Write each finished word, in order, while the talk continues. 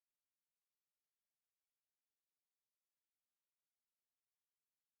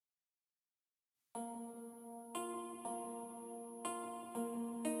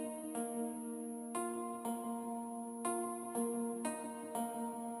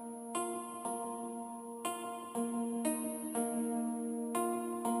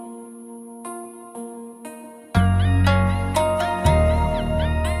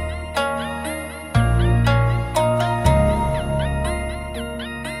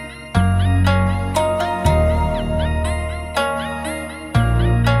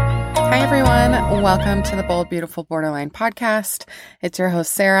Welcome to the Bold, Beautiful Borderline podcast. It's your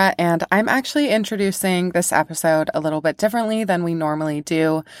host, Sarah, and I'm actually introducing this episode a little bit differently than we normally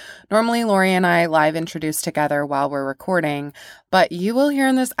do. Normally, Lori and I live introduce together while we're recording, but you will hear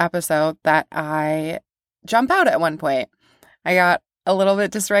in this episode that I jump out at one point. I got a little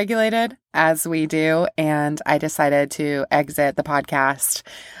bit dysregulated, as we do, and I decided to exit the podcast.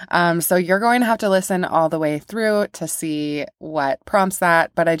 So you're going to have to listen all the way through to see what prompts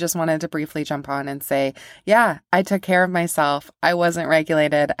that, but I just wanted to briefly jump on and say, yeah, I took care of myself. I wasn't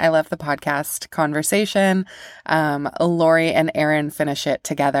regulated. I left the podcast conversation. Lori and Aaron finish it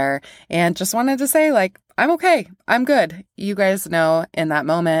together, and just wanted to say, I'm okay. I'm good. You guys know in that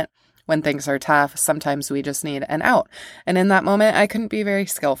moment, when things are tough, sometimes we just need an out. And in that moment, I couldn't be very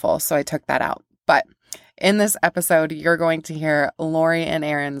skillful, so I took that out. But in this episode, you're going to hear Lori and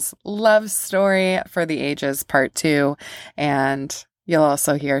Aaron's love story for the ages, part 2. And you'll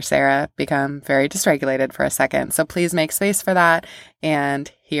also hear Sarah become very dysregulated for a second. So please make space for that.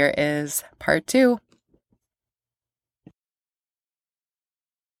 And here is part 2.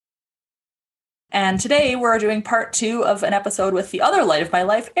 And today we're doing part 2 of an episode with the other light of my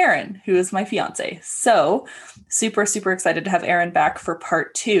life, Aaron, who is my fiance. So super, super excited to have Aaron back for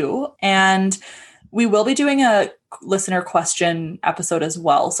part 2. And we will be doing a listener question episode as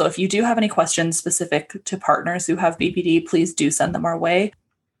well. So if you do have any questions specific to partners who have BPD, please do send them our way.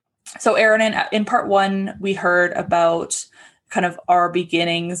 So Aaron, in part 1, we heard about kind of our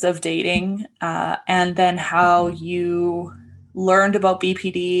beginnings of dating and then how you learned about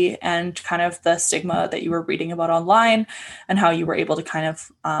BPD and kind of the stigma that you were reading about online and how you were able to kind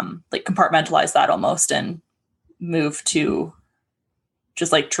of compartmentalize that almost and move to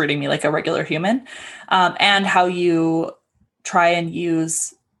just treating me like a regular human, and how you try and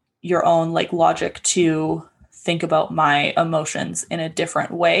use your own logic to think about my emotions in a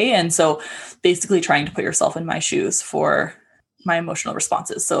different way. And so basically trying to put yourself in my shoes for my emotional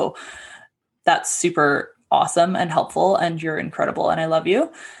responses. So that's super awesome and helpful, and you're incredible, and I love you.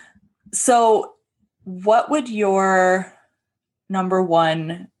 So what would your number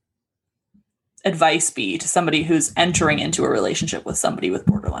one advice be to somebody who's entering into a relationship with somebody with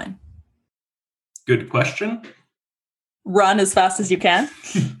borderline? Good question. Run as fast as you can.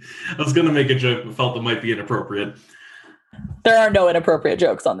 I was going to make a joke, but felt that might be inappropriate. There are no inappropriate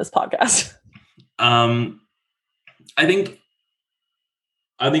jokes on this podcast.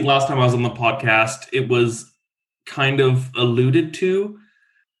 I think last time I was on the podcast, it was kind of alluded to,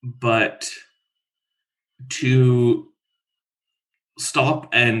 but to stop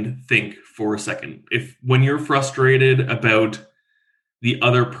and think for a second. When you're frustrated about the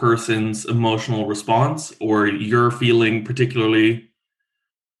other person's emotional response, or you're feeling particularly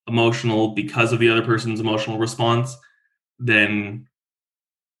emotional because of the other person's emotional response, then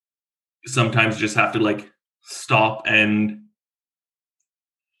sometimes you just have to stop and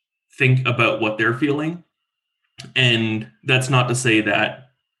think about what they're feeling. And that's not to say that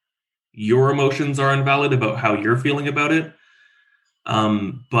your emotions are invalid about how you're feeling about it.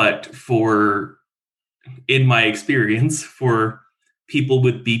 But in my experience, for people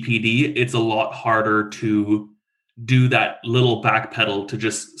with BPD, it's a lot harder to do that little backpedal to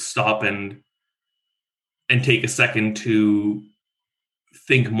just stop and take a second to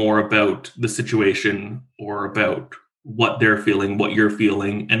think more about the situation or about what they're feeling, what you're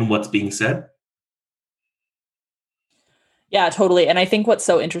feeling, and what's being said. Yeah, totally. And I think what's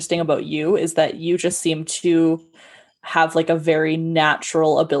so interesting about you is that you just seem to have a very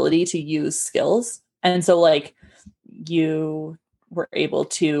natural ability to use skills. And so you were able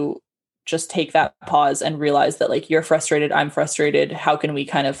to just take that pause and realize that you're frustrated, I'm frustrated. How can we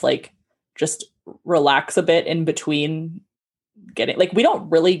kind of just relax a bit in between getting, we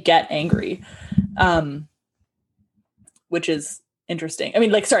don't really get angry, which is interesting. I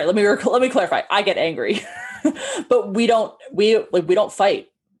mean, sorry, let me clarify. I get angry, but we don't fight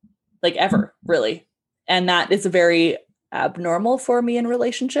ever, really. And that is very abnormal for me in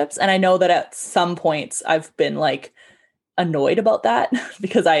relationships. And I know that at some points I've been annoyed about that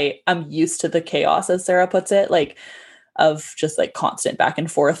because I'm used to the chaos, as Sarah puts it, of just constant back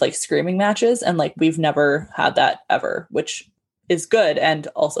and forth, screaming matches. And we've never had that ever, which is good and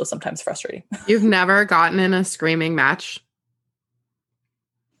also sometimes frustrating. You've never gotten in a screaming match?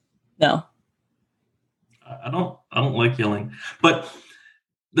 No. I don't like yelling, but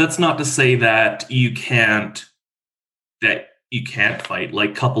that's not to say that you can't fight,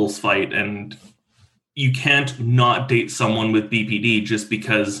 like couples fight, and you can't not date someone with BPD just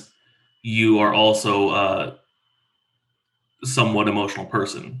because you are also a somewhat emotional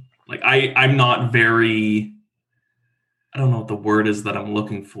person. Like I'm not very, I don't know what the word is that I'm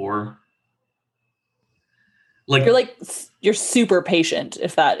looking for. Like you're super patient,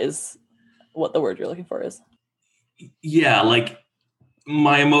 if that is what the word you're looking for is. Yeah, like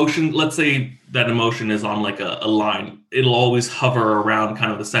my emotion, let's say that emotion is on like a line. It'll always hover around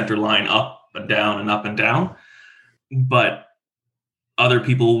kind of the center line, up and down and up and down. But other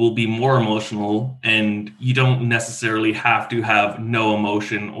people will be more emotional, and you don't necessarily have to have no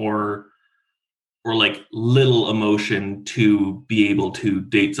emotion or like little emotion to be able to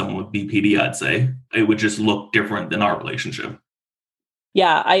date someone with BPD, I'd say. It would just look different than our relationship.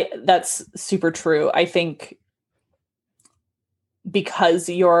 Yeah, that's super true. I think because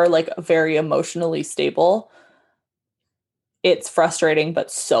you're like very emotionally stable, it's frustrating,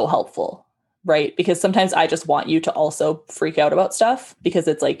 but so helpful, right? Because sometimes I just want you to also freak out about stuff because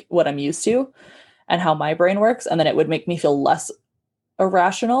it's like what I'm used to and how my brain works. And then it would make me feel less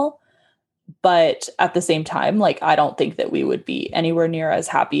irrational. But at the same time, like, I don't think that we would be anywhere near as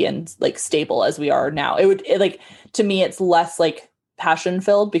happy and like stable as we are now. To me, it's less like passion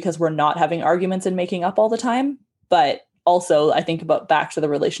filled because we're not having arguments and making up all the time. But also I think about back to the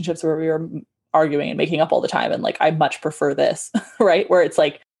relationships where we were arguing and making up all the time. And like, I much prefer this, right? Where it's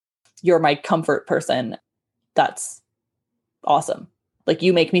like, you're my comfort person. That's awesome. Like,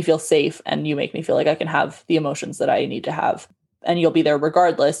 you make me feel safe and you make me feel like I can have the emotions that I need to have. And you'll be there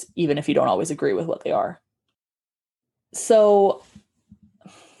regardless, even if you don't always agree with what they are. So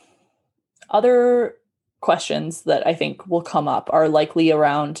other questions that I think will come up are likely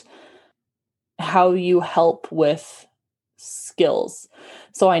around how you help with skills.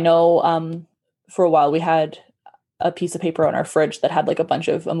 So I know for a while we had a piece of paper on our fridge that had like a bunch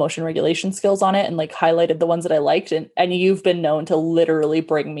of emotion regulation skills on it and like highlighted the ones that I liked. And you've been known to literally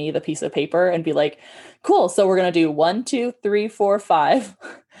bring me the piece of paper and be like, cool, so we're going to do 1, 2, 3, 4, 5,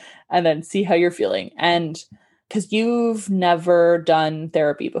 and then see how you're feeling. And because you've never done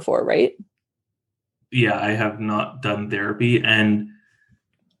therapy before, right? Yeah, I have not done therapy. And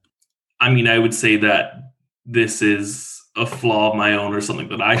I mean, I would say that this is a flaw of my own or something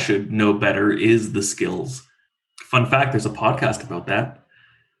that I should know better is the skills. Fun fact, there's a podcast about that.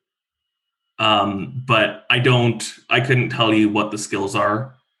 But I couldn't tell you what the skills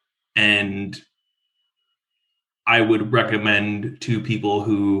are. And I would recommend to people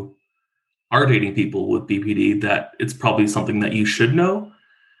who are dating people with BPD that it's probably something that you should know.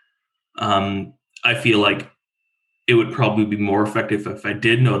 I feel like it would probably be more effective if I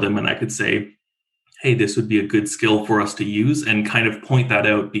did know them and I could say, hey, this would be a good skill for us to use and kind of point that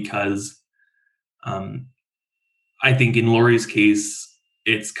out because I think in Lori's case,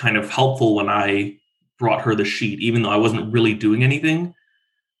 it's kind of helpful when I brought her the sheet, even though I wasn't really doing anything.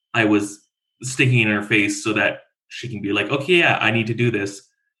 I was sticking it in her face so that she can be like, okay, yeah, I need to do this.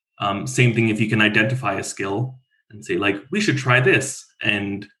 Same thing if you can identify a skill and say, like, we should try this.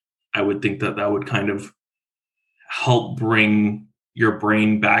 And I would think that that would kind of help bring your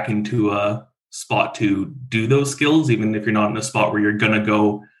brain back into a spot to do those skills, even if you're not in a spot where you're going to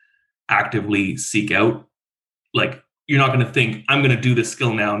go actively seek out. Like, you're not going to think, I'm going to do this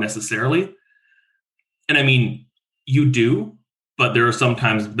skill now necessarily. And I mean, you do, but there are some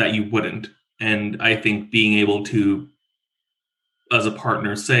times that you wouldn't. And I think being able to, as a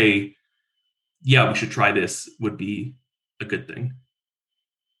partner, say, yeah, we should try this would be a good thing.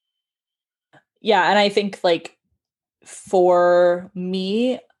 Yeah. And I think like for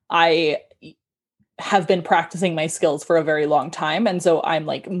me, I have been practicing my skills for a very long time. And so I'm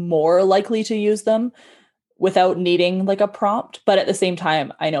like more likely to use them without needing like a prompt. But at the same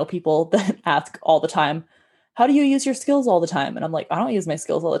time, I know people that ask all the time, how do you use your skills all the time? And I'm like, I don't use my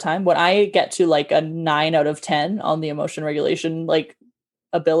skills all the time. When I get to like a 9 out of 10 on the emotion regulation, like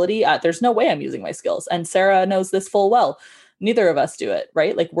ability, there's no way I'm using my skills. And Sarah knows this full well. Neither of us do it,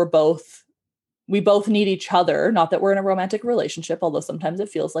 right? Like we both need each other. Not that we're in a romantic relationship, although sometimes it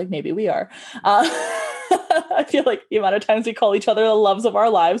feels like maybe we are. I feel like the amount of times we call each other the loves of our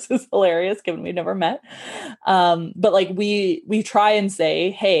lives is hilarious, given we've never met. But like we try and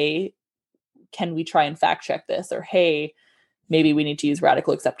say, hey, can we try and fact check this? Or, hey, maybe we need to use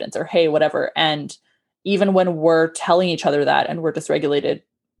radical acceptance, or hey, whatever. And even when we're telling each other that and we're dysregulated,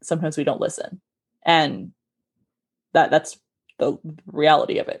 sometimes we don't listen. And that's the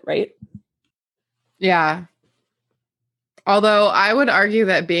reality of it, right? Yeah. Although I would argue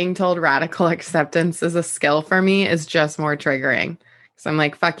that being told radical acceptance is a skill for me is just more triggering. So I'm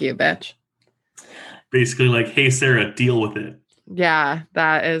like, fuck you, bitch. Basically like, hey, Sarah, deal with it. Yeah,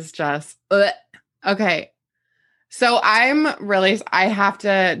 that is just okay. So I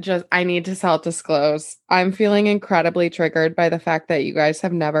need to self-disclose. I'm feeling incredibly triggered by the fact that you guys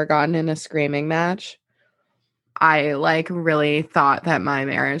have never gotten in a screaming match. I like really thought that my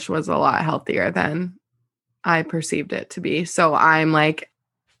marriage was a lot healthier than I perceived it to be. So I'm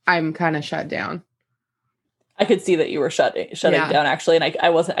kind of shut down. I could see that you were shutting down actually, and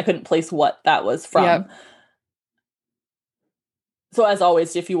I couldn't place what that was from. Yep. So as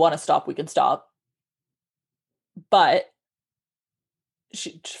always, if you want to stop, we can stop. But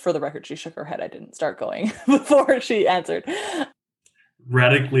for the record, she shook her head. I didn't start going before she answered.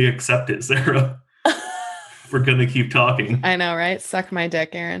 Radically accept it, Sarah. We're gonna keep talking. I know, right? Suck my dick,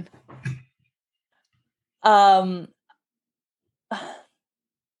 Aaron. Yeah,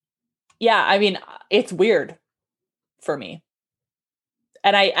 I mean, it's weird for me.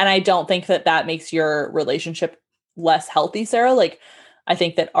 And I don't think that makes your relationship less healthy, Sarah. Like, I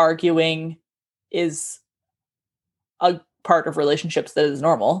think that arguing is a part of relationships that is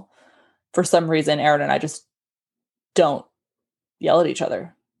normal. For some reason, Aaron and I just don't yell at each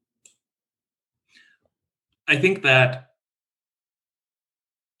other. I think that,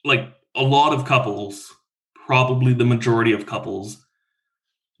 like, a lot of couples, probably the majority of couples,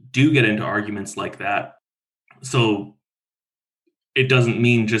 do get into arguments like that. So it doesn't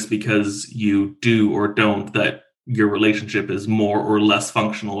mean just because you do or don't that your relationship is more or less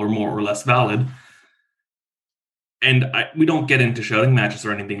functional or more or less valid. And we don't get into shouting matches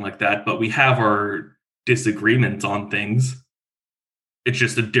or anything like that, but we have our disagreements on things. It's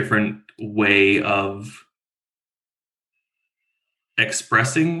just a different way of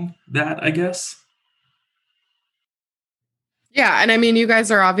expressing that, I guess. Yeah, and I mean, you guys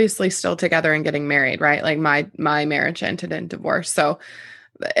are obviously still together and getting married, right? Like my marriage ended in divorce. So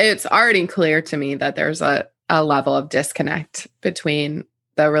it's already clear to me that there's a level of disconnect between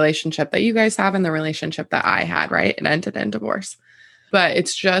the relationship that you guys have and the relationship that I had, right? It ended in divorce. But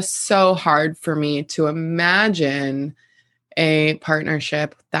it's just so hard for me to imagine a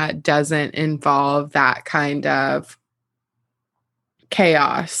partnership that doesn't involve that kind of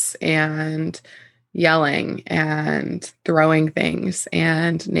chaos and yelling and throwing things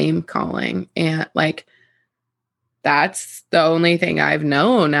and name calling. And like, that's the only thing I've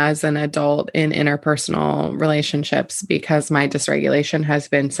known as an adult in interpersonal relationships because my dysregulation has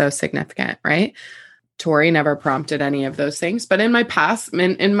been so significant, right? Tori never prompted any of those things. But in my past,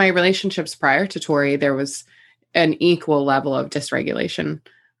 in my relationships prior to Tori, there was an equal level of dysregulation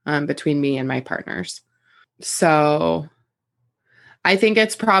between me and my partners. So I think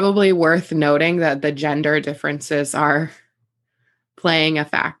it's probably worth noting that the gender differences are playing a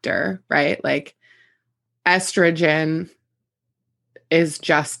factor, right? Like estrogen is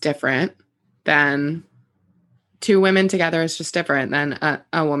just different than two women together is just different than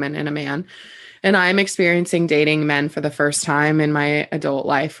a woman and a man. And I'm experiencing dating men for the first time in my adult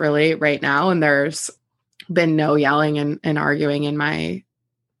life really right now. And there's been no yelling and arguing in my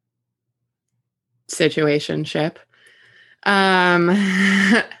situationship.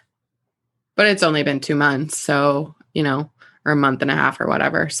 But it's only been 2 months. So, or a month and a half or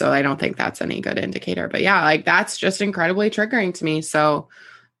whatever. So I don't think that's any good indicator. But yeah, like that's just incredibly triggering to me. So,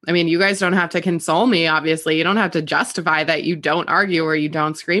 I mean, you guys don't have to console me, obviously. You don't have to justify that you don't argue or you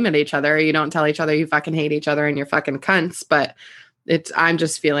don't scream at each other. Or you don't tell each other you fucking hate each other and you're fucking cunts. But I'm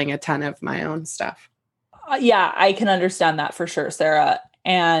just feeling a ton of my own stuff. Yeah, I can understand that for sure, Sarah.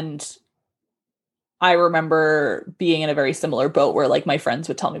 And I remember being in a very similar boat where like my friends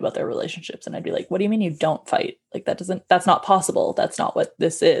would tell me about their relationships and I'd be like, what do you mean you don't fight? Like that's not possible. That's not what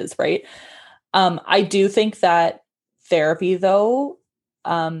this is. Right. I do think that therapy though,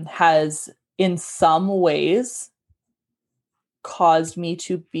 has in some ways caused me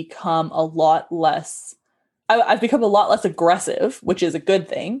to become a lot less, I've become a lot less aggressive, which is a good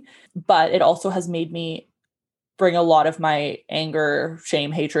thing, but it also has made me bring a lot of my anger,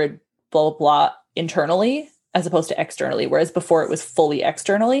 shame, hatred, blah, blah, blah, internally as opposed to externally, whereas before it was fully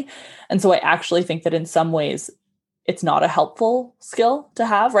externally. And so I actually think that in some ways it's not a helpful skill to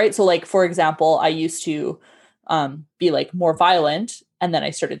have, right? So like, for example, I used to be like more violent and then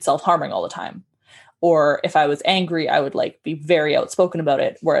I started self-harming all the time. Or if I was angry, I would like be very outspoken about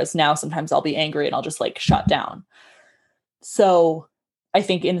it. Whereas now sometimes I'll be angry and I'll just like shut down. So I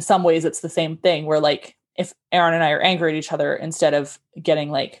think in some ways it's the same thing where like if Aaron and I are angry at each other, instead of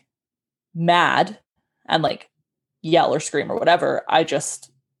getting like mad and like yell or scream or whatever, I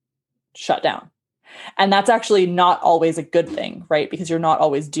just shut down. And that's actually not always a good thing, right? Because you're not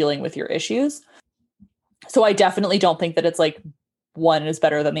always dealing with your issues. So I definitely don't think that it's like one is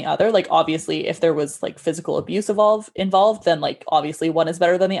better than the other. Like, obviously, if there was like physical abuse involved, then like obviously one is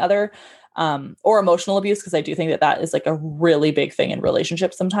better than the other. Or emotional abuse, because I do think that is like a really big thing in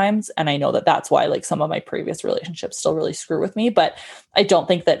relationships sometimes. And I know that that's why like some of my previous relationships still really screw with me. But I don't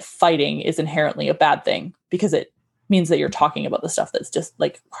think that fighting is inherently a bad thing, because it means that you're talking about the stuff that's just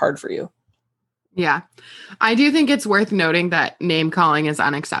like hard for you. Yeah. I do think it's worth noting that name calling is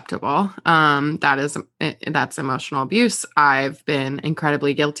unacceptable. That's emotional abuse. I've been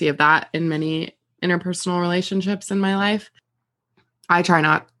incredibly guilty of that in many interpersonal relationships in my life. I try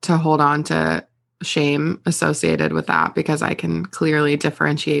not to hold on to shame associated with that, because I can clearly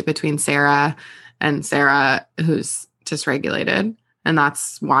differentiate between Sarah and Sarah who's dysregulated. And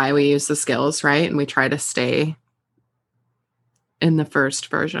that's why we use the skills, right? And we try to stay in the first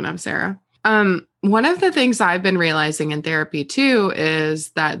version of Sarah. One of the things I've been realizing in therapy too is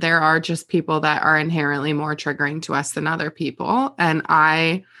that there are just people that are inherently more triggering to us than other people. And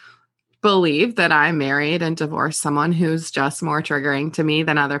I believe that I married and divorced someone who's just more triggering to me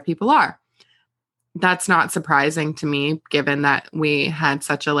than other people are. That's not surprising to me, given that we had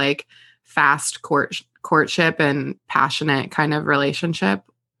such a like fast courtship and passionate kind of relationship.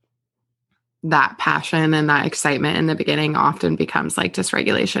 That passion and that excitement in the beginning often becomes like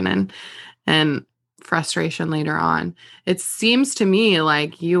dysregulation and frustration later on. It seems to me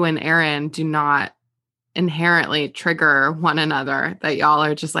like you and Aaron do not inherently trigger one another, that y'all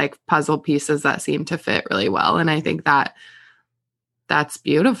are just like puzzle pieces that seem to fit really well. And I think that that's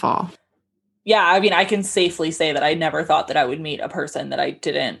beautiful. Yeah, I mean, I can safely say that I never thought that I would meet a person that I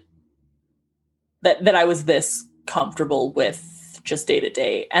didn't, that I was this comfortable with just day to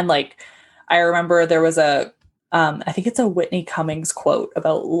day. And like, I remember there was I think it's a Whitney Cummings quote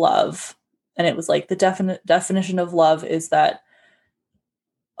about love. And it was like, the definition of love is that,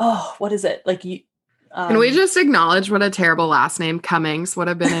 oh, what is it? Like, you. Can we just acknowledge what a terrible last name Cummings would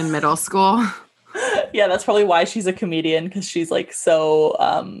have been in middle school? Yeah, that's probably why she's a comedian, because she's like so,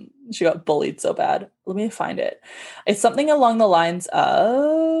 she got bullied so bad. Let me find it. It's something along the lines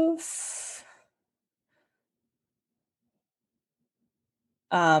of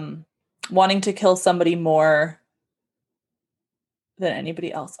wanting to kill somebody more than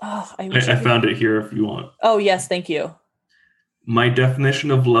anybody else. Oh, I found it here if you want. Oh, yes, thank you. My definition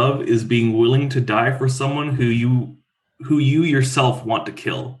of love is being willing to die for someone who you yourself want to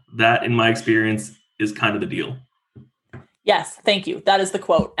kill. That, in my experience, is kind of the deal. Yes, thank you. That is the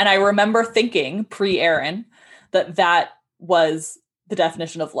quote. And I remember thinking pre-Aaron that was the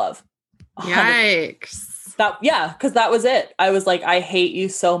definition of love. Yikes. Because that was it. I was like, I hate you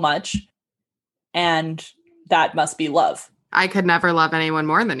so much, and that must be love. I could never love anyone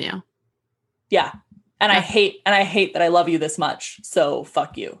more than you. Yeah. And I hate that I love you this much. So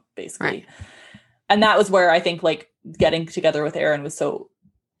fuck you, basically. Right. And that was where I think like getting together with Aaron was so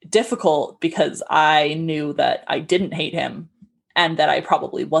difficult, because I knew that I didn't hate him and that I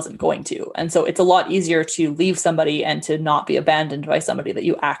probably wasn't going to. And so it's a lot easier to leave somebody and to not be abandoned by somebody that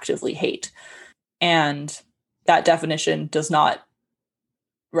you actively hate. And that definition does not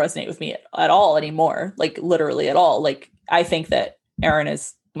resonate with me at all anymore. Like literally at all. Like I think that Aaron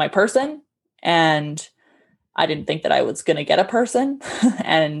is my person, and I didn't think that I was going to get a person.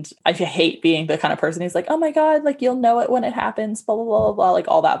 And I hate being the kind of person who's like, oh my God, like you'll know it when it happens, blah, blah, blah, blah, blah, like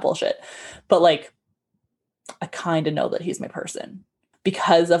all that bullshit. But like, I kind of know that he's my person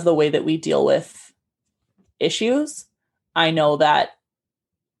because of the way that we deal with issues. I know that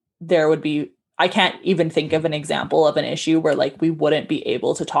I can't even think of an example of an issue where like we wouldn't be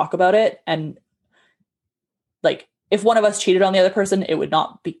able to talk about it. And like, if one of us cheated on the other person, it would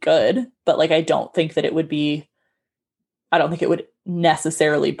not be good. But like, I don't think it would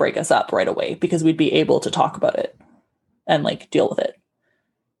necessarily break us up right away, because we'd be able to talk about it and like deal with it.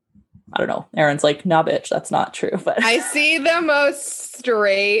 I don't know. Aaron's like, nah, bitch, that's not true. But I see the most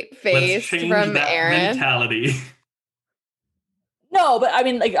straight face from Aaron. Mentality. No, but I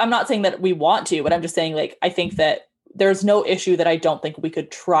mean, like, I'm not saying that we want to, but I'm just saying, like, I think that there's no issue that I don't think we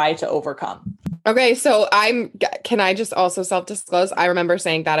could try to overcome. Okay, so can I just also self-disclose? I remember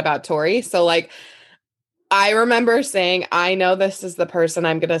saying that about Tori. So like, I remember saying, I know this is the person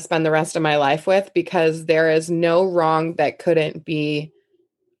I'm going to spend the rest of my life with, because there is no wrong that couldn't be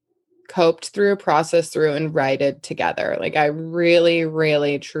coped through, processed through, and righted together. Like I really,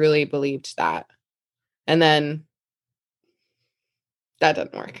 really, truly believed that. And then that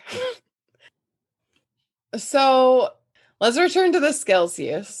didn't work. So let's return to the skills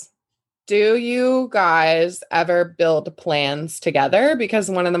use. Do you guys ever build plans together? Because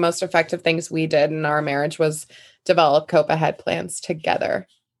one of the most effective things we did in our marriage was develop cope ahead plans together.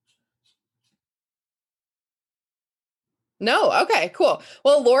 No. Okay, cool.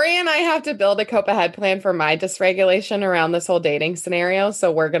 Well, Lori and I have to build a cope ahead plan for my dysregulation around this whole dating scenario.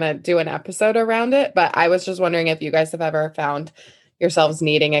 So we're going to do an episode around it. But I was just wondering if you guys have ever found yourselves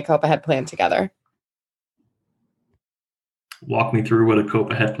needing a cope ahead plan together. Walk me through what a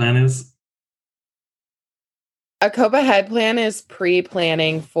cope ahead plan is. A cope ahead plan is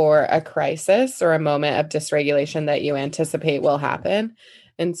pre-planning for a crisis or a moment of dysregulation that you anticipate will happen.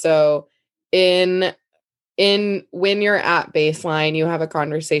 And so in when you're at baseline, you have a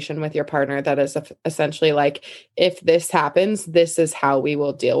conversation with your partner that is essentially like, if this happens, this is how we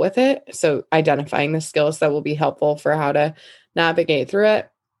will deal with it. So identifying the skills that will be helpful for how to navigate through it.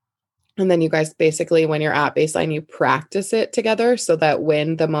 And then you guys basically, when you're at baseline, you practice it together so that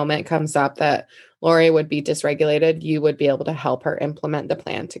when the moment comes up that Lori would be dysregulated, you would be able to help her implement the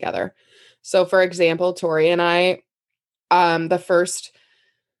plan together. So for example, Tori and I, the first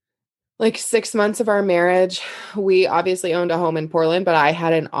 6 months of our marriage, we obviously owned a home in Portland, but I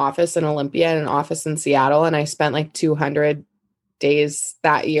had an office in Olympia and an office in Seattle. And I spent 200 days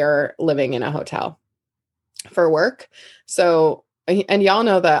that year living in a hotel for work. So, and y'all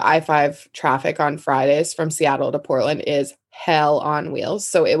know the I-5 traffic on Fridays from Seattle to Portland is hell on wheels.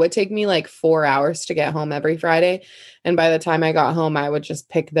 So it would take me 4 hours to get home every Friday. And by the time I got home, I would just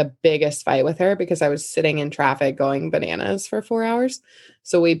pick the biggest fight with her because I was sitting in traffic going bananas for 4 hours.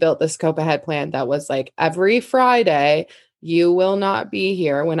 So we built this cope ahead plan that was every Friday, you will not be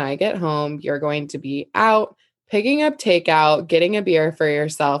here when I get home. You're going to be out picking up takeout, getting a beer for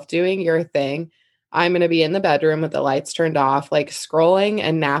yourself, doing your thing. I'm going to be in the bedroom with the lights turned off, scrolling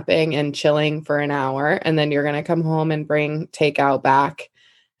and napping and chilling for an hour. And then you're going to come home and bring takeout back.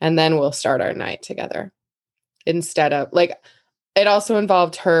 And then we'll start our night together. Instead of it also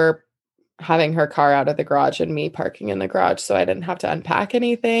involved her having her car out of the garage and me parking in the garage. So I didn't have to unpack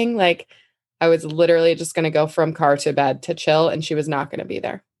anything. I was literally just going to go from car to bed to chill, and she was not going to be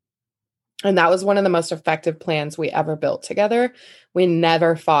there. And that was one of the most effective plans we ever built together. We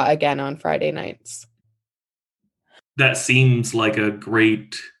never fought again on Friday nights. That seems like a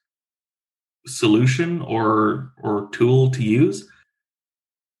great solution or tool to use.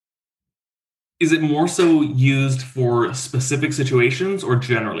 Is it more so used for specific situations or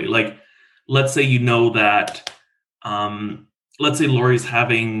generally? Let's say that, let's say Lori's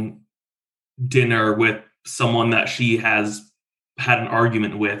having dinner with someone that she has had an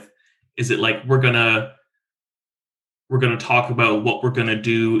argument with. Is it we're gonna talk about what we're gonna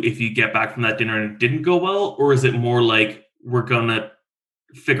do if you get back from that dinner and it didn't go well? Or is it more we're gonna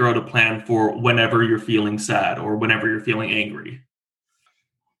figure out a plan for whenever you're feeling sad or whenever you're feeling angry?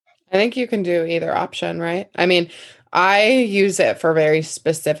 I think you can do either option, right? I mean, I use it for very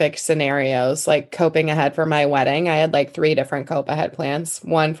specific scenarios, like coping ahead for my wedding. I had 3 different cope ahead plans,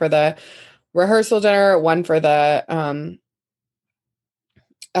 one for the rehearsal dinner, one for the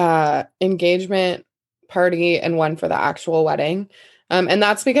engagement party, and one for the actual wedding. And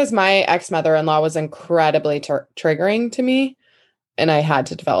that's because my ex-mother-in-law was incredibly triggering to me. And I had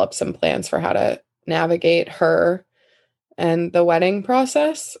to develop some plans for how to navigate her and the wedding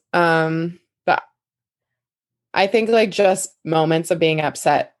process. But I think just moments of being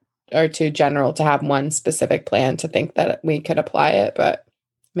upset are too general to have one specific plan to think that we could apply it. But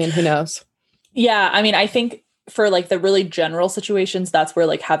I mean, who knows? Yeah. I mean, I think for the really general situations, that's where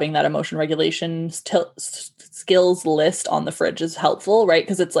having that emotion regulation skills list on the fridge is helpful, right?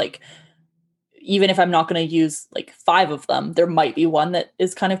 Because it's even if I'm not going to use 5 of them, there might be one that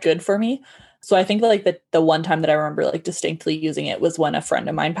is kind of good for me. So I think that the one time that I remember distinctly using it was when a friend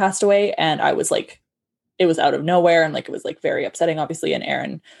of mine passed away, and I was it was out of nowhere, and it was very upsetting, obviously. And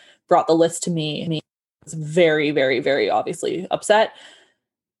Aaron brought the list to me, and he was very, very, very obviously upset.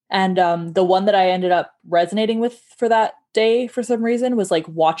 And the one that I ended up resonating with for that day, for some reason, was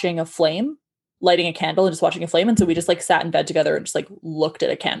watching a flame, lighting a candle and just watching a flame. And so we just sat in bed together and just looked at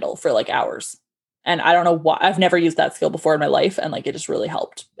a candle for hours. And I don't know why. I've never used that skill before in my life. And it just really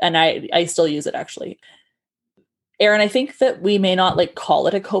helped. And I still use it, actually. Aaron, I think that we may not call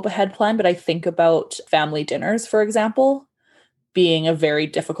it a cope ahead plan, but I think about family dinners, for example, being a very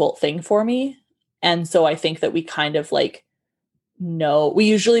difficult thing for me. And so I think that we kind of no, we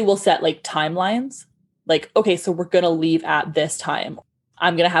usually will set timelines. Okay, so we're going to leave at this time.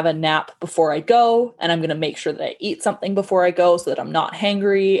 I'm going to have a nap before I go, and I'm going to make sure that I eat something before I go so that I'm not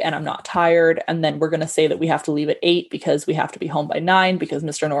hangry and I'm not tired. And then we're going to say that we have to leave at 8 because we have to be home by 9 because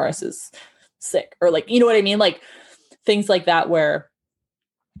Mr. Norris is sick, or you know what I mean? Things like that, where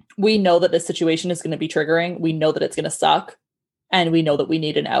we know that this situation is going to be triggering. We know that it's going to suck. And we know that we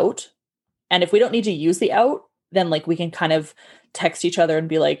need an out. And if we don't need to use the out, then like we can kind of text each other and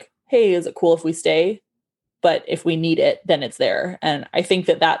be like, hey, is it cool if we stay? But if we need it, then it's there. And I think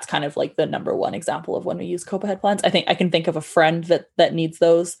that that's kind of like the number one example of when we use cope ahead plans. I think I can think of a friend that needs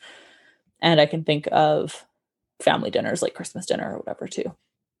those. And I can think of family dinners like Christmas dinner or whatever too.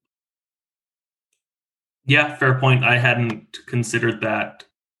 Yeah, fair point. I hadn't considered that,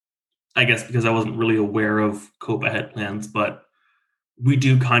 I guess, because I wasn't really aware of cope ahead plans, but we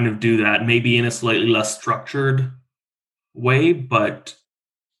do kind of do that, maybe in a slightly less structured way, but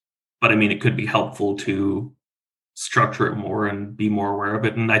I mean, it could be helpful to structure it more and be more aware of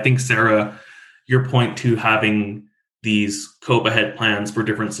it. And I think, Sarah, your point to having these cope ahead plans for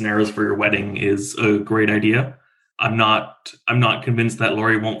different scenarios for your wedding is a great idea. I'm not convinced that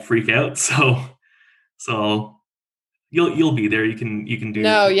Lori won't freak out. So you'll be there. You can do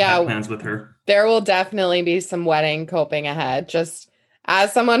plans with her. There will definitely be some wedding coping ahead. Just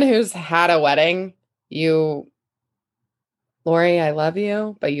as someone who's had a wedding, Lori, I love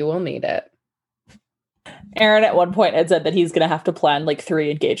you, but you will need it. Aaron at one point had said that he's going to have to plan like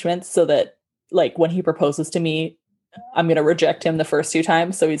 3 engagements so that like when he proposes to me, I'm going to reject him the first 2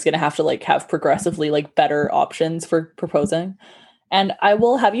 times. So he's going to have to like have progressively like better options for proposing. And I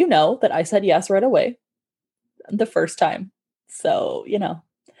will have you know that I said yes right away the first time. So,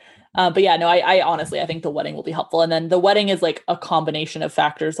 but yeah, no, I honestly, I think the wedding will be helpful. And then the wedding is like a combination of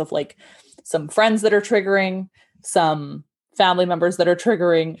factors of like some friends that are triggering, some family members that are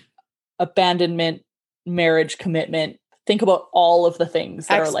triggering, abandonment, marriage, commitment. Think about all of the things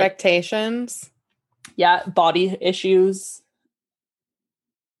that expectations. Are like, yeah, body issues,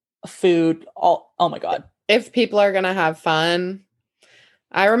 food, oh my God. If people are going to have fun.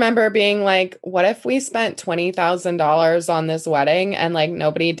 I remember being like, what if we spent $20,000 on this wedding and like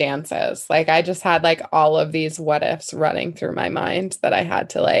nobody dances? Like I just had like all of these what ifs running through my mind that I had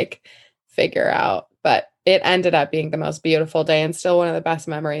to like figure out. But it ended up being the most beautiful day and still one of the best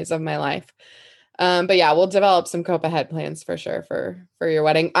memories of my life. But yeah, we'll develop some cope ahead plans for sure for your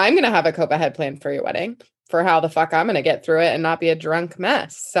wedding. I'm going to have a cope ahead plan for your wedding for how the fuck I'm going to get through it and not be a drunk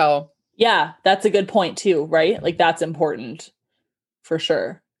mess. So yeah, that's a good point too, right? Like that's important. For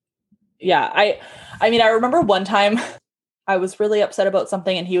sure. Yeah. I mean, I remember one time I was really upset about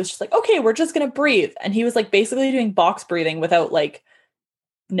something and he was just like, okay, we're just going to breathe. And he was like basically doing box breathing without like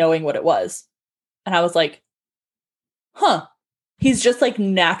knowing what it was. And I was like, huh, he's just like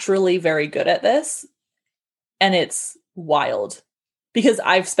naturally very good at this. And it's wild because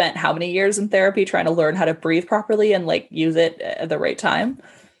I've spent how many years in therapy trying to learn how to breathe properly and like use it at the right time.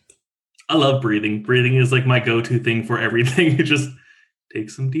 I love breathing. Breathing is like my go-to thing for everything. It just take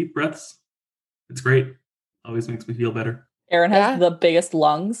some deep breaths. It's great. Always makes me feel better. Aaron has the biggest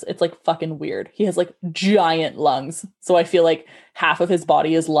lungs. It's like fucking weird. He has like giant lungs. So I feel like half of his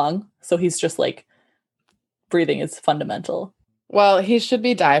body is lung. So he's just like breathing is fundamental. Well, he should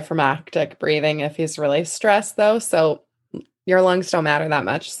be diaphragmatic breathing if he's really stressed though. So your lungs don't matter that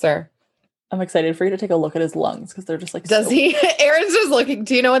much, sir. I'm excited for you to take a look at his lungs because they're just like. Does he? Aaron's just looking.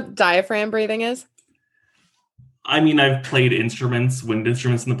 Do you know what diaphragm breathing is? I mean, I've played wind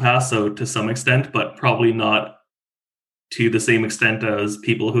instruments in the past, so to some extent, but probably not to the same extent as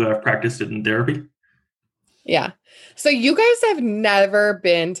people who have practiced it in therapy. Yeah. So you guys have never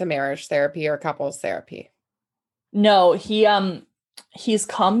been to marriage therapy or couples therapy? No, he's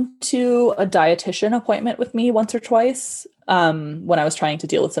come to a dietitian appointment with me once or twice when I was trying to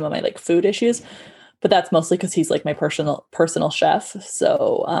deal with some of my like food issues, but that's mostly because he's like my personal chef.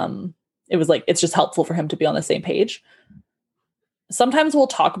 So it was like, it's just helpful for him to be on the same page. Sometimes we'll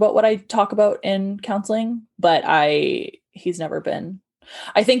talk about what I talk about in counseling, but he's never been.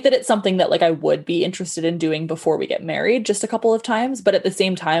 I think that it's something that like I would be interested in doing before we get married just a couple of times. But at the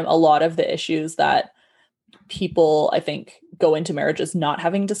same time, a lot of the issues that people, I think, go into marriages not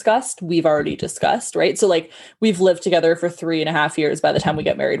having discussed, we've already discussed, right? So like we've lived together for 3.5 years. By the time we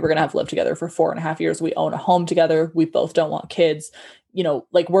get married, we're going to have lived together for 4.5 years. We own a home together. We both don't want kids.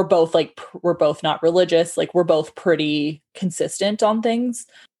 Like we're both not religious. Like we're both pretty consistent on things.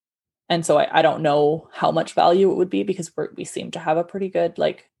 And so I don't know how much value it would be because we seem to have a pretty good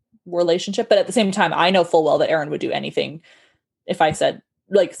like relationship. But at the same time, I know full well that Aaron would do anything if I said,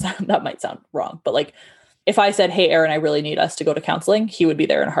 like, that might sound wrong, but like if I said, hey, Aaron, I really need us to go to counseling, he would be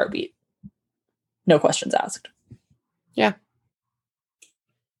there in a heartbeat. No questions asked. Yeah.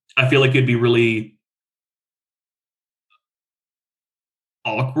 I feel like it'd be really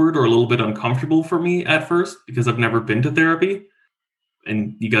awkward or a little bit uncomfortable for me at first because I've never been to therapy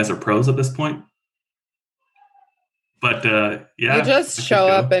and you guys are pros at this point. But yeah. You just show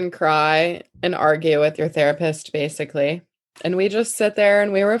up and cry and argue with your therapist, basically. And we just sit there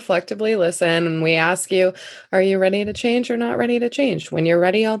and we reflectively listen and we ask you, are you ready to change or not ready to change? When you're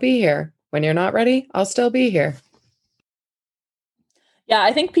ready, I'll be here. When you're not ready, I'll still be here. Yeah,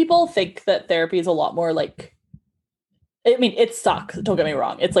 I think people think that therapy is a lot more like, I mean, it sucks. Don't get me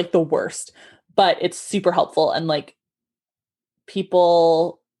wrong. It's like the worst, but it's super helpful. And like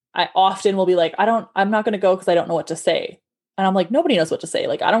people, I often will be like, I'm not going to go because I don't know what to say. And I'm like, nobody knows what to say.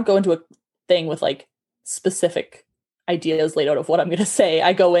 Like, I don't go into a thing with like specific ideas laid out of what I'm going to say.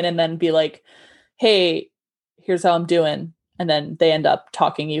 I go in and then be like, hey, here's how I'm doing. And then they end up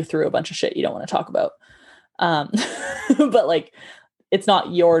talking you through a bunch of shit you don't want to talk about. But like, it's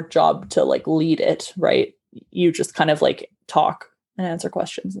not your job to like lead it, right? You just kind of like talk and answer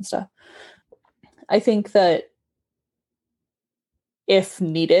questions and stuff. I think that if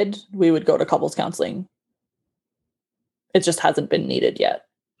needed, we would go to couples counseling. It just hasn't been needed yet.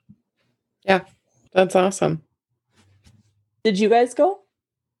 Yeah, that's awesome. Did you guys go?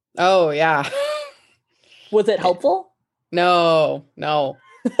 Oh, yeah. Was it helpful? No. No.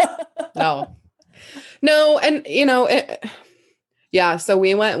 And yeah. So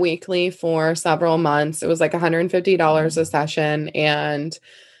we went weekly for several months. It was like $150 a session. And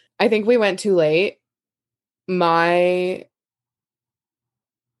I think we went too late.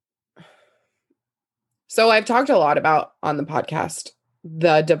 So I've talked a lot about on the podcast,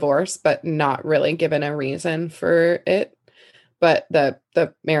 the divorce, but not really given a reason for it. But the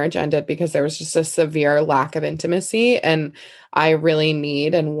marriage ended because there was just a severe lack of intimacy. And I really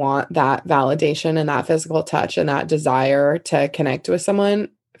need and want that validation and that physical touch and that desire to connect with someone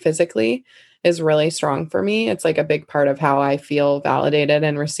physically is really strong for me. It's like a big part of how I feel validated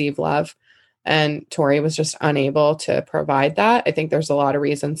and receive love. And Tori was just unable to provide that. I think there's a lot of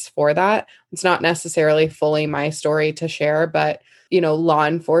reasons for that. It's not necessarily fully my story to share, but, law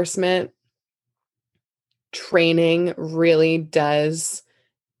enforcement training really does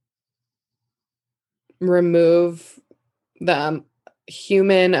remove the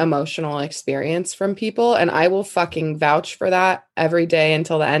human emotional experience from people. And I will fucking vouch for that every day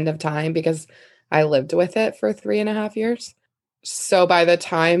until the end of time because I lived with it for 3.5 years. So by the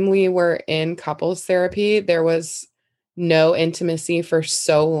time we were in couples therapy, there was no intimacy for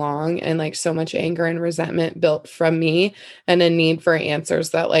so long and like so much anger and resentment built from me and a need for answers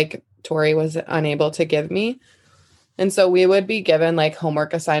that like Tori was unable to give me. And so we would be given like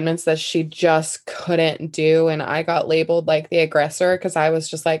homework assignments that she just couldn't do. And I got labeled like the aggressor because I was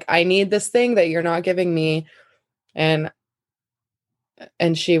just like, I need this thing that you're not giving me. And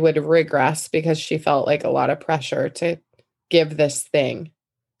she would regress because she felt like a lot of pressure to give this thing.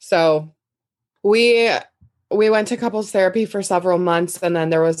 So we went to couples therapy for several months. And then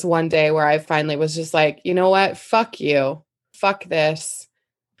there was one day where I finally was just like, you know what? Fuck you. Fuck this.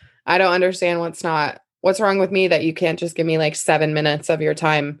 I don't understand what's wrong with me that you can't just give me like 7 minutes of your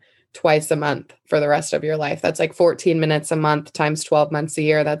time twice a month for the rest of your life. That's like 14 minutes a month times 12 months a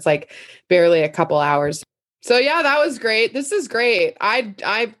year. That's like barely a couple hours. So yeah, that was great. This is great.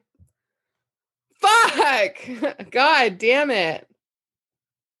 Fuck. God damn it.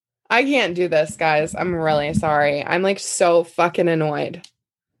 I can't do this, guys. I'm really sorry. I'm like so fucking annoyed.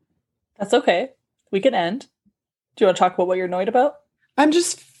 That's okay. We can end. Do you want to talk about what you're annoyed about? I'm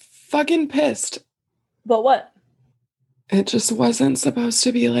just fucking pissed. But what? It just wasn't supposed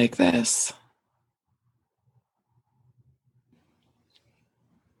to be like this.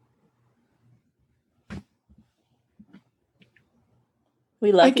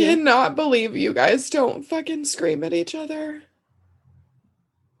 We love you. I cannot believe you guys don't fucking scream at each other.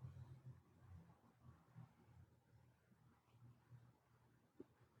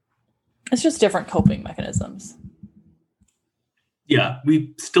 It's just different coping mechanisms. Yeah,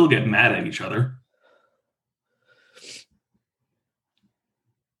 we still get mad at each other.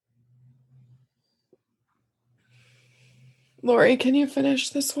 Lori, can you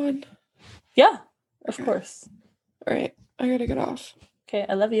finish this one? Yeah, of course. All right, I gotta get off. Okay,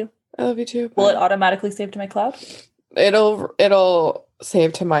 I love you. I love you too. Will it automatically save to my cloud? It'll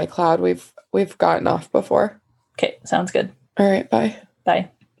save to my cloud. We've gotten off before. Okay, sounds good. All right, bye.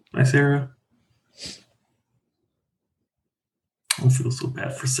 Bye. Bye, Sarah. I feel so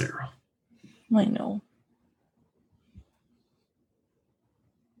bad for Sarah. I know.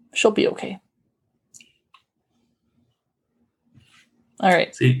 She'll be okay. All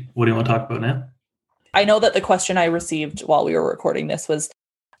right. See, what do you want to talk about now? I know that the question I received while we were recording this was,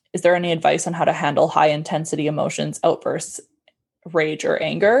 is there any advice on how to handle high intensity emotions, outbursts, rage, or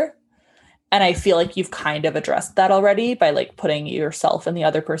anger? And I feel like you've kind of addressed that already by like putting yourself in the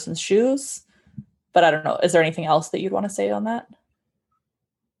other person's shoes. But I don't know. Is there anything else that you'd want to say on that?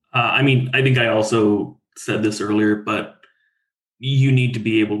 I mean, I think I also said this earlier, but you need to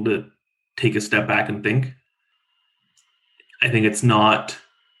be able to take a step back and think. I think it's not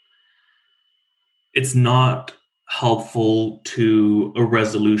helpful to a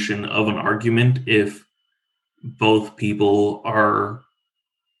resolution of an argument if both people are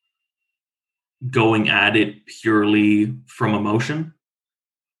going at it purely from emotion.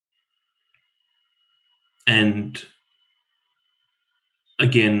 And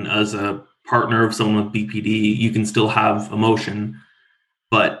again, as a partner of someone with BPD, you can still have emotion,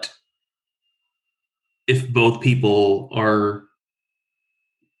 but if both people are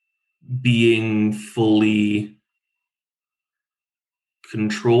being fully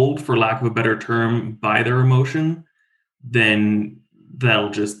controlled, for lack of a better term, by their emotion, then that'll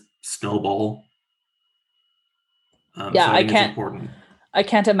just snowball. Yeah, so I think it's important. I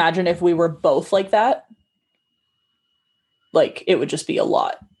can't imagine if we were both like that. Like, it would just be a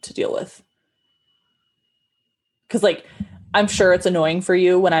lot to deal with. Because, like, I'm sure it's annoying for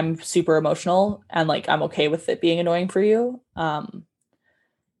you when I'm super emotional, and, like, I'm okay with it being annoying for you.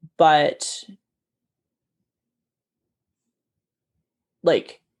 But,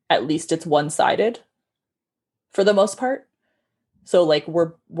 like, at least it's one-sided for the most part. So, like,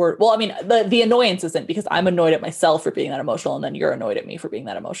 we're well, I mean, the annoyance isn't because I'm annoyed at myself for being that emotional, and then you're annoyed at me for being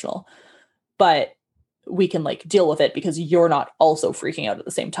that emotional. But we can, like, deal with it because you're not also freaking out at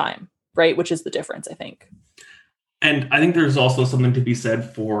the same time, right? Which is the difference, I think. And I think there's also something to be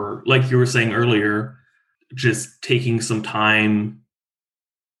said for, like you were saying earlier, just taking some time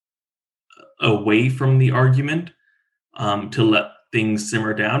away from the argument to let things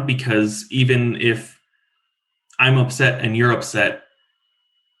simmer down. Because even if I'm upset and you're upset,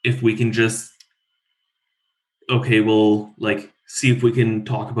 if we can just, okay, we'll, like, see if we can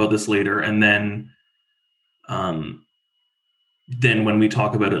talk about this later, and then when we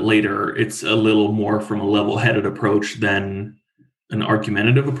talk about it later, it's a little more from a level-headed approach than an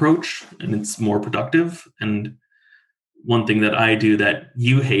argumentative approach, and it's more productive. And one thing that I do that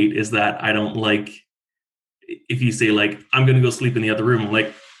you hate is that I don't like if you say, like, I'm going to go sleep in the other room. I'm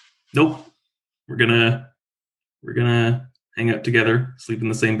like, nope, we're gonna hang out together, sleep in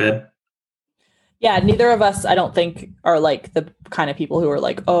the same bed. Yeah, neither of us, I don't think, are like the kind of people who are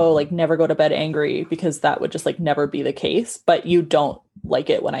like, oh, like, never go to bed angry, because that would just, like, never be the case. But you don't like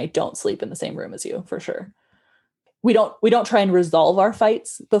it when I don't sleep in the same room as you, for sure. We don't try and resolve our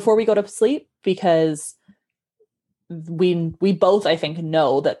fights before we go to sleep, because we both, I think,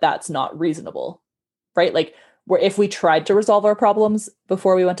 know that that's not reasonable, right? Like, if we tried to resolve our problems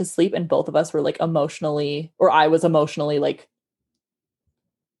before we went to sleep and both of us were, like, emotionally, or I was emotionally, like,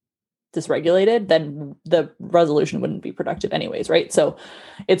 dysregulated, then the resolution wouldn't be productive anyways, right? So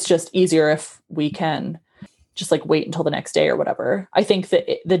it's just easier if we can just, like, wait until the next day or whatever. I think that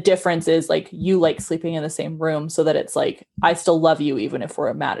the difference is, like, you like sleeping in the same room so that it's like, I still love you even if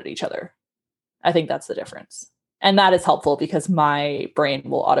we're mad at each other. I think that's the difference. And that is helpful because my brain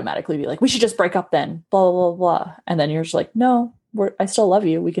will automatically be like, we should just break up then, blah, blah, blah, blah. And then you're just like, no, I still love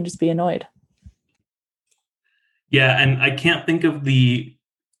you. We can just be annoyed. Yeah, and I can't think of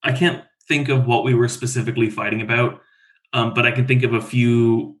what we were specifically fighting about, but I can think of a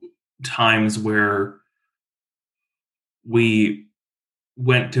few times where we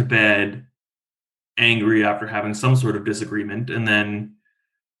went to bed angry after having some sort of disagreement, and then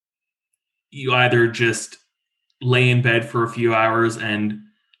you either just lay in bed for a few hours and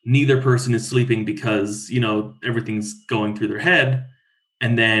neither person is sleeping because, you know, everything's going through their head,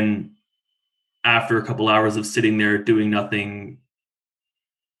 and then after a couple hours of sitting there doing nothing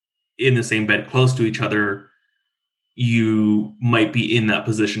in the same bed close to each other, you might be in that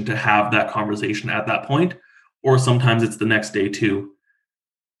position to have that conversation at that point. Or sometimes it's the next day too,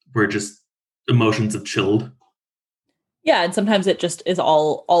 where just emotions have chilled. Yeah, and sometimes it just is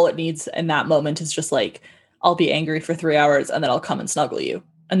all it needs in that moment is just, like, I'll be angry for 3 hours and then I'll come and snuggle you.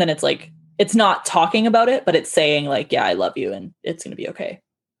 And then it's like, it's not talking about it, but it's saying, like, yeah, I love you and it's going to be okay.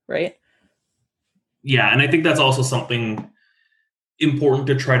 Right? Yeah, and I think that's also something important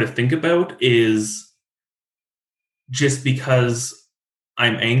to try to think about, is just because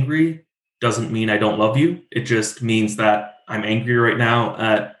I'm angry doesn't mean I don't love you. It just means that I'm angry right now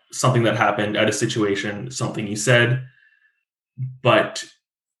at something that happened, at a situation, something you said. But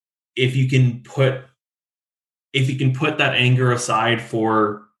if you can put that anger aside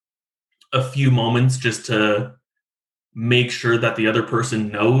for a few moments just to make sure that the other person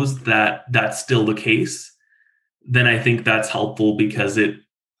knows that that's still the case, then I think that's helpful, because it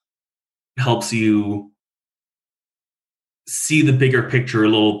helps you see the bigger picture a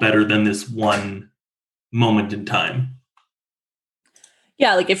little better than this one moment in time.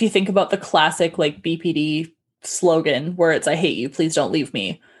 Yeah, like if you think about the classic like BPD slogan where it's "I hate you, please don't leave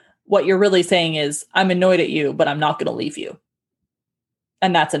me." What you're really saying is, I'm annoyed at you, but I'm not going to leave you.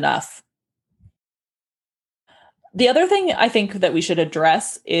 And that's enough. The other thing I think that we should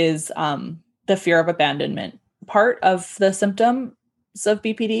address is the fear of abandonment part of the symptoms of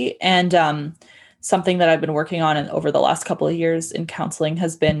BPD. And something that I've been working on over the last couple of years in counseling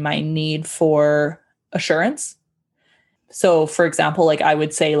has been my need for assurance. So, for example, like I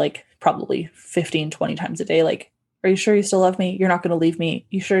would say like probably 15, 20 times a day, like, are you sure you still love me? You're not going to leave me.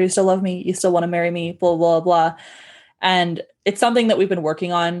 You sure you still love me? You still want to marry me? Blah, blah, blah. And it's something that we've been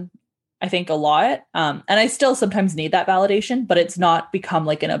working on, I think, a lot. And I still sometimes need that validation, but it's not become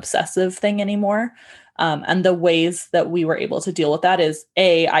like an obsessive thing anymore. And the ways that we were able to deal with that is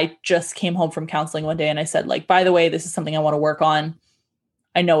I just came home from counseling one day and I said, like, by the way, this is something I want to work on.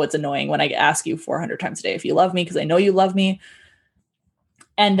 I know it's annoying when I ask you 400 times a day if you love me, because I know you love me.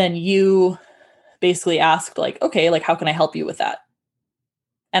 And then you basically asked like, okay, like, how can I help you with that?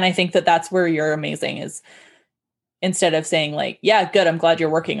 And I think that that's where you're amazing is instead of saying like, yeah, good, I'm glad you're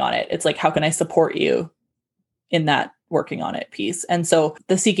working on it. It's like, how can I support you in that working on it piece? And so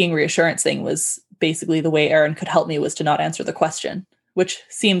the seeking reassurance thing was basically the way Aaron could help me was to not answer the question, which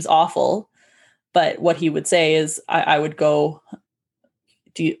seems awful. But what he would say is I would go,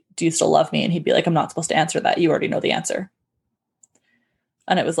 do you still love me? And he'd be like, I'm not supposed to answer that. You already know the answer.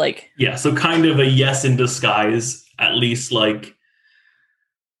 And it was like, yeah, so kind of a yes in disguise, at least, like,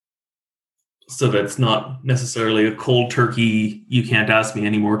 so that it's not necessarily a cold turkey, you can't ask me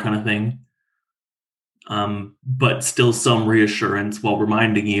anymore kind of thing. But still some reassurance while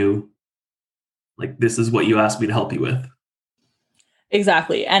reminding you, like, this is what you asked me to help you with.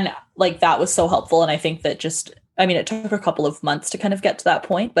 Exactly. And like, that was so helpful. And I think that it took a couple of months to kind of get to that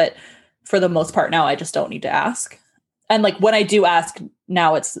point, but for the most part now, I just don't need to ask. And like, when I do ask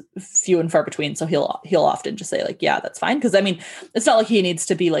now, it's few and far between. So he'll often just say like, yeah, that's fine. Cause I mean, it's not like he needs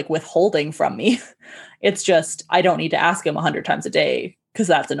to be like withholding from me. It's just, I don't need to ask him 100 times a day because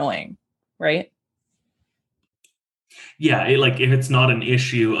that's annoying. Right. Yeah. Like if it's not an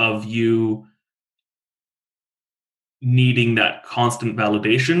issue of you needing that constant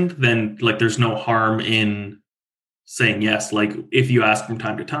validation, then like there's no harm in saying yes. Like if you ask from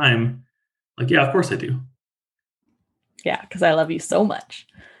time to time, like, yeah, of course I do. Yeah, because I love you so much.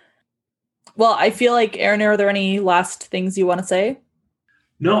 Well, I feel like, Aaron, are there any last things you want to say?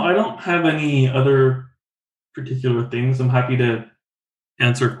 No, I don't have any other particular things. I'm happy to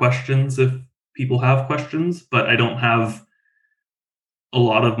answer questions if people have questions, but I don't have a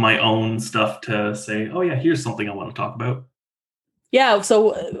lot of my own stuff to say, oh yeah, here's something I want to talk about. Yeah,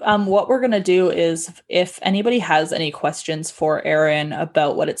 so what we're going to do is if anybody has any questions for Aaron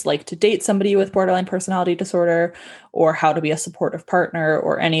about what it's like to date somebody with borderline personality disorder or how to be a supportive partner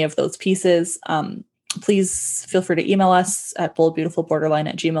or any of those pieces, please feel free to email us at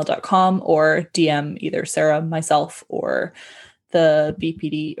boldbeautifulborderline@gmail.com or DM either Sarah, myself, or the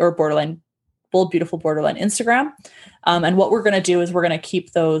BPD or Bold Beautiful Borderline Instagram. And what we're going to do is we're going to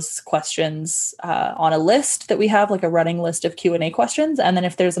keep those questions on a list that we have, like a running list of Q&A questions. And then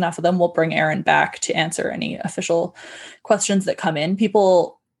if there's enough of them, we'll bring Aaron back to answer any official questions that come in.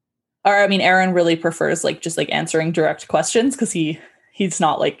 Aaron really prefers like just like answering direct questions because he's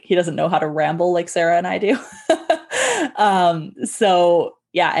not like, he doesn't know how to ramble like Sarah and I do. So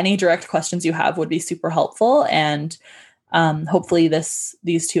yeah, any direct questions you have would be super helpful. And hopefully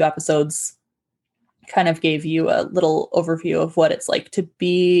these 2 episodes kind of gave you a little overview of what it's like to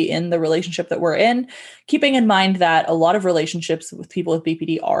be in the relationship that we're in, keeping in mind that a lot of relationships with people with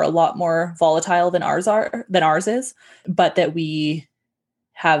BPD are a lot more volatile than ours is, but that we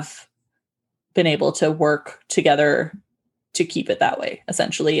have been able to work together to keep it that way,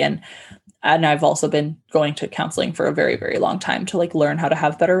 essentially. And I've also been going to counseling for a very, very long time to like learn how to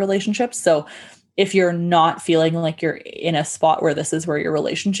have better relationships. So if you're not feeling like you're in a spot where this is where your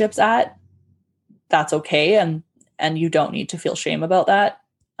relationship's at, that's okay. And you don't need to feel shame about that.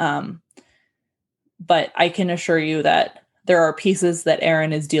 But I can assure you that there are pieces that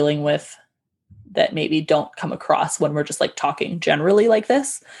Aaron is dealing with that maybe don't come across when we're just like talking generally like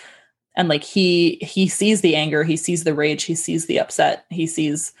this. And like he sees the anger, he sees the rage, he sees the upset, he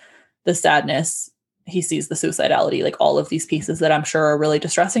sees the sadness, he sees the suicidality, like all of these pieces that I'm sure are really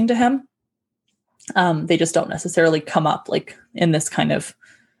distressing to him. They just don't necessarily come up like in this kind of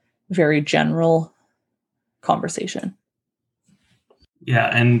very general conversation. Yeah,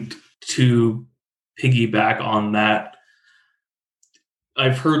 and to piggyback on that,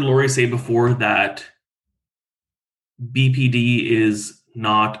 I've heard Lori say before that BPD is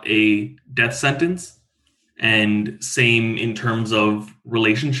not a death sentence. And same in terms of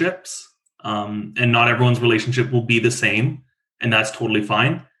relationships. And not everyone's relationship will be the same, and that's totally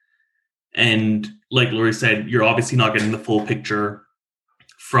fine. And like Lori said, you're obviously not getting the full picture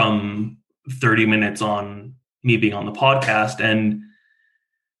from 30 minutes on me being on the podcast. And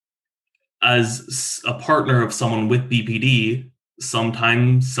as a partner of someone with BPD,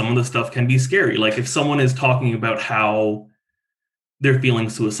 sometimes some of the stuff can be scary. Like if someone is talking about how they're feeling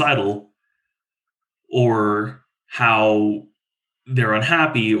suicidal, or how they're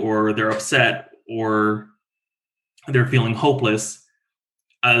unhappy, or they're upset, or they're feeling hopeless,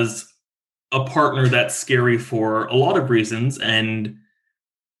 as a partner, that's scary for a lot of reasons, and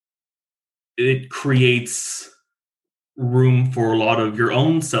it creates room for a lot of your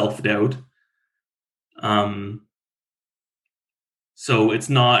own self-doubt. So it's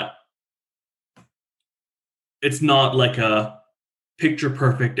not like a picture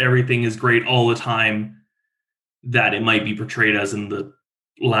perfect, everything is great all the time that it might be portrayed as in the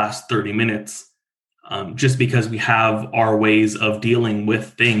last 30 minutes. Just because we have our ways of dealing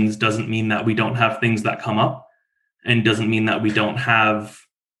with things doesn't mean that we don't have things that come up, and doesn't mean that we don't have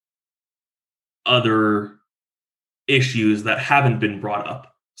other issues that haven't been brought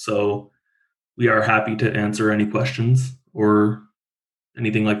up. So we are happy to answer any questions or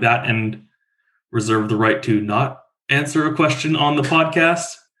anything like that, and reserve the right to not answer a question on the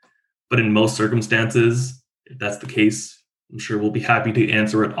podcast. But in most circumstances, if that's the case, I'm sure we'll be happy to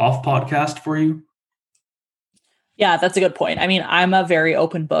answer it off podcast for you. Yeah, that's a good point. I mean, I'm a very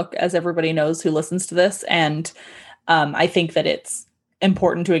open book, as everybody knows who listens to this. And I think that it's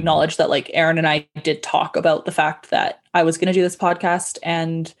important to acknowledge that, like, Aaron and I did talk about the fact that I was going to do this podcast,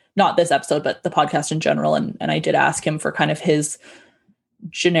 and not this episode, but the podcast in general. And I did ask him for kind of his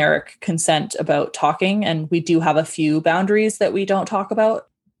generic consent about talking. And we do have a few boundaries that we don't talk about,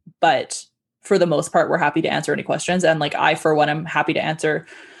 but for the most part, we're happy to answer any questions. And like, I, for one, I'm happy to answer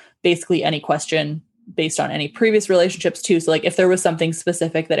basically any question based on any previous relationships too. So like, if there was something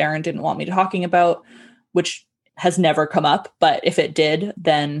specific that Aaron didn't want me talking about, which has never come up, but if it did,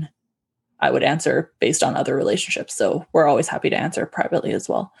 then I would answer based on other relationships. So we're always happy to answer privately as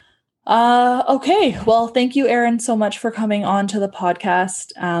well. Okay. Well, thank you, Aaron, so much for coming on to the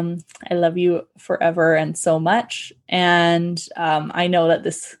podcast. I love you forever and so much. And I know that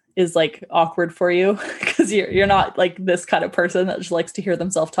this is like awkward for you because you're not like this kind of person that just likes to hear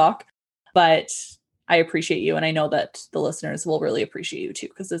themselves talk, but I appreciate you. And I know that the listeners will really appreciate you too,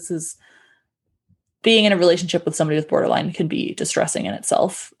 because this is, being in a relationship with somebody with borderline can be distressing in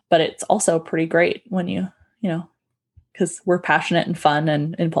itself, but it's also pretty great when you know, because we're passionate and fun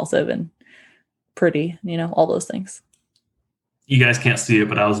and impulsive and pretty, you know, all those things. You guys can't see it,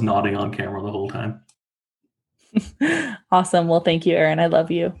 but I was nodding on camera the whole time. Awesome. Well, thank you, Aaron. I love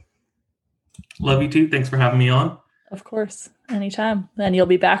you. Love you too. Thanks for having me on. Of course. Anytime. And you'll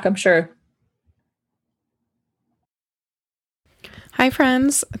be back, I'm sure. Hi,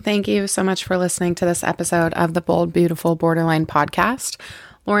 friends. Thank you so much for listening to this episode of the Bold, Beautiful Borderline podcast.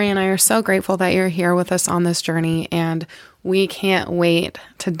 Lori and I are so grateful that you're here with us on this journey, and we can't wait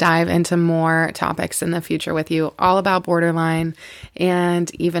to dive into more topics in the future with you, all about borderline,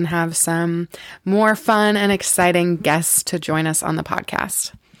 and even have some more fun and exciting guests to join us on the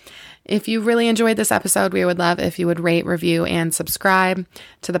podcast. If you really enjoyed this episode, we would love if you would rate, review, and subscribe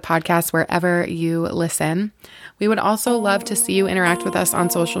to the podcast wherever you listen. We would also love to see you interact with us on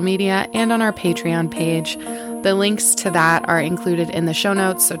social media and on our Patreon page. The links to that are included in the show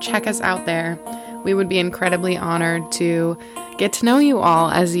notes, so check us out there. We would be incredibly honored to get to know you all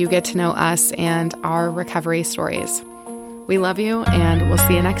as you get to know us and our recovery stories. We love you, and we'll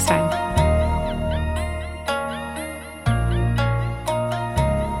see you next time.